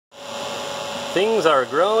Things are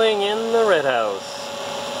growing in the red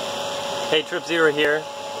house. Hey, Trip Zero here.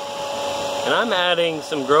 And I'm adding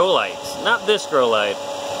some grow lights. Not this grow light.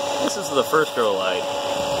 This is the first grow light.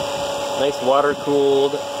 Nice water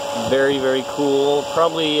cooled. Very, very cool.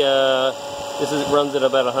 Probably, runs at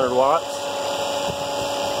about 100 watts.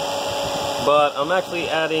 But I'm actually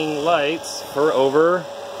adding lights for over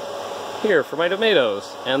here for my tomatoes.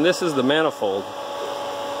 And this is the manifold.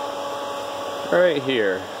 Right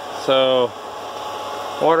here. So,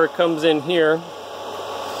 water comes in here.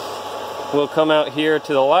 Will come out here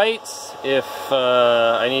to the lights. If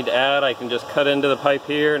I need to add, I can just cut into the pipe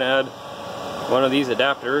here and add one of these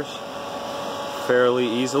adapters fairly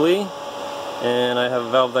easily. And I have a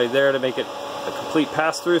valve right there to make it a complete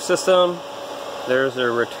pass-through system. There's a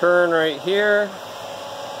return right here.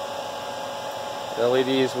 The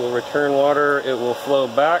LEDs will return water. It will flow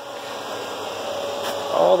back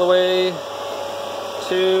all the way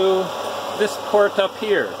to this port up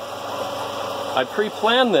here. I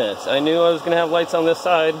pre-planned this. I knew I was going to have lights on this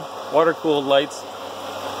side, water-cooled lights.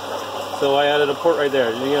 So I added a port right there.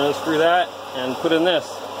 You're going to unscrew that and put in this.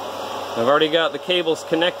 I've already got the cables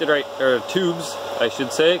connected right, or tubes, I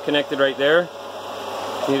should say, connected right there.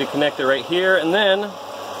 You need to connect it right here, and then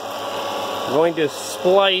I'm going to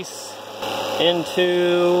splice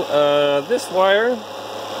into this wire.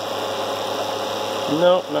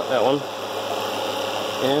 No, not that one.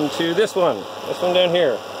 Into this one down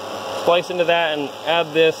here. Splice into that and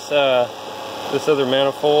add this this other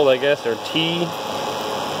manifold, I guess, or T.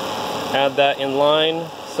 Add that in line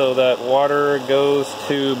so that water goes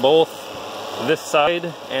to both this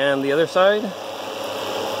side and the other side.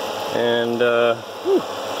 And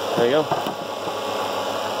there you go.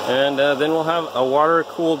 And then we'll have a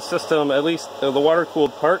water-cooled system, at least the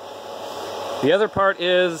water-cooled part. The other part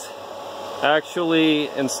is actually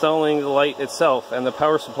installing the light itself and the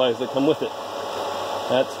power supplies that come with it.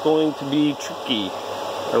 That's going to be tricky,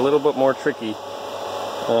 or a little bit more tricky.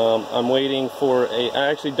 I'm waiting for I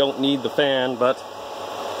actually don't need the fan, but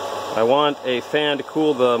I want a fan to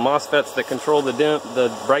cool the MOSFETs that control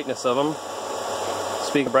the brightness of them.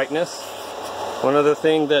 Speaking of brightness, one other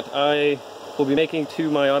thing that I will be making to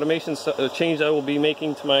my automation, change I will be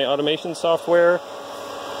making to my automation software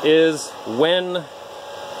is when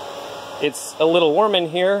it's a little warm in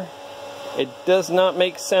here, it does not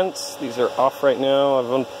make sense. These are off right now.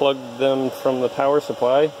 I've unplugged them from the power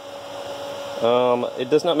supply. It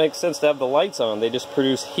does not make sense to have the lights on. They just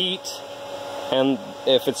produce heat, and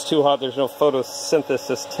if it's too hot, there's no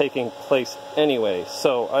photosynthesis taking place anyway.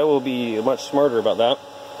 So I will be much smarter about that.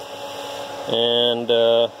 And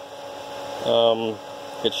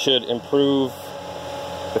it should improve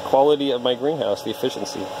the quality of my greenhouse, the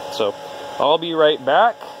efficiency. So I'll be right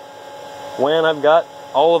back when I've got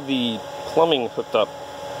all of the plumbing hooked up.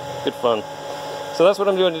 Good fun. So that's what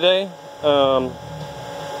I'm doing today.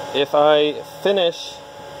 If I finish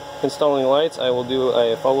installing lights, I will do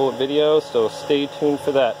a follow-up video, so stay tuned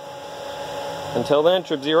for that. Until then,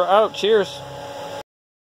 Trip Zero out. Cheers!